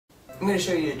I'm going to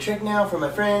show you a trick now from my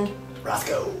friend,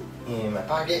 Roscoe. In my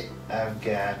pocket, I've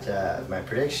got my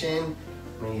prediction.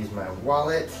 I'm going to use my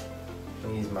wallet.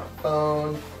 I'm going to use my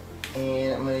phone.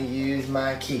 And I'm going to use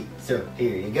my key. So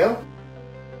here you go.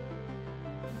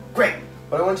 Great!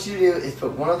 What I want you to do is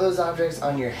put one of those objects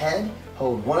on your head,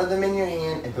 hold one of them in your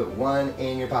hand, and put one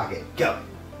in your pocket. Go!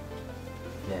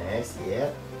 Next,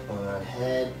 yep. One on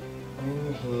head, one in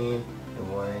your hand,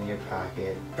 and one in your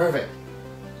pocket. Perfect!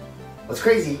 What's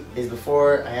crazy is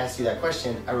before I asked you that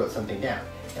question, I wrote something down.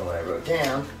 And what I wrote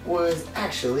down was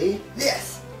actually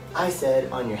this. I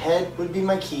said on your head would be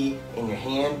my key, in your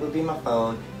hand would be my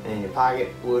phone, and in your pocket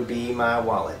would be my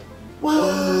wallet.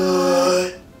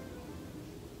 What?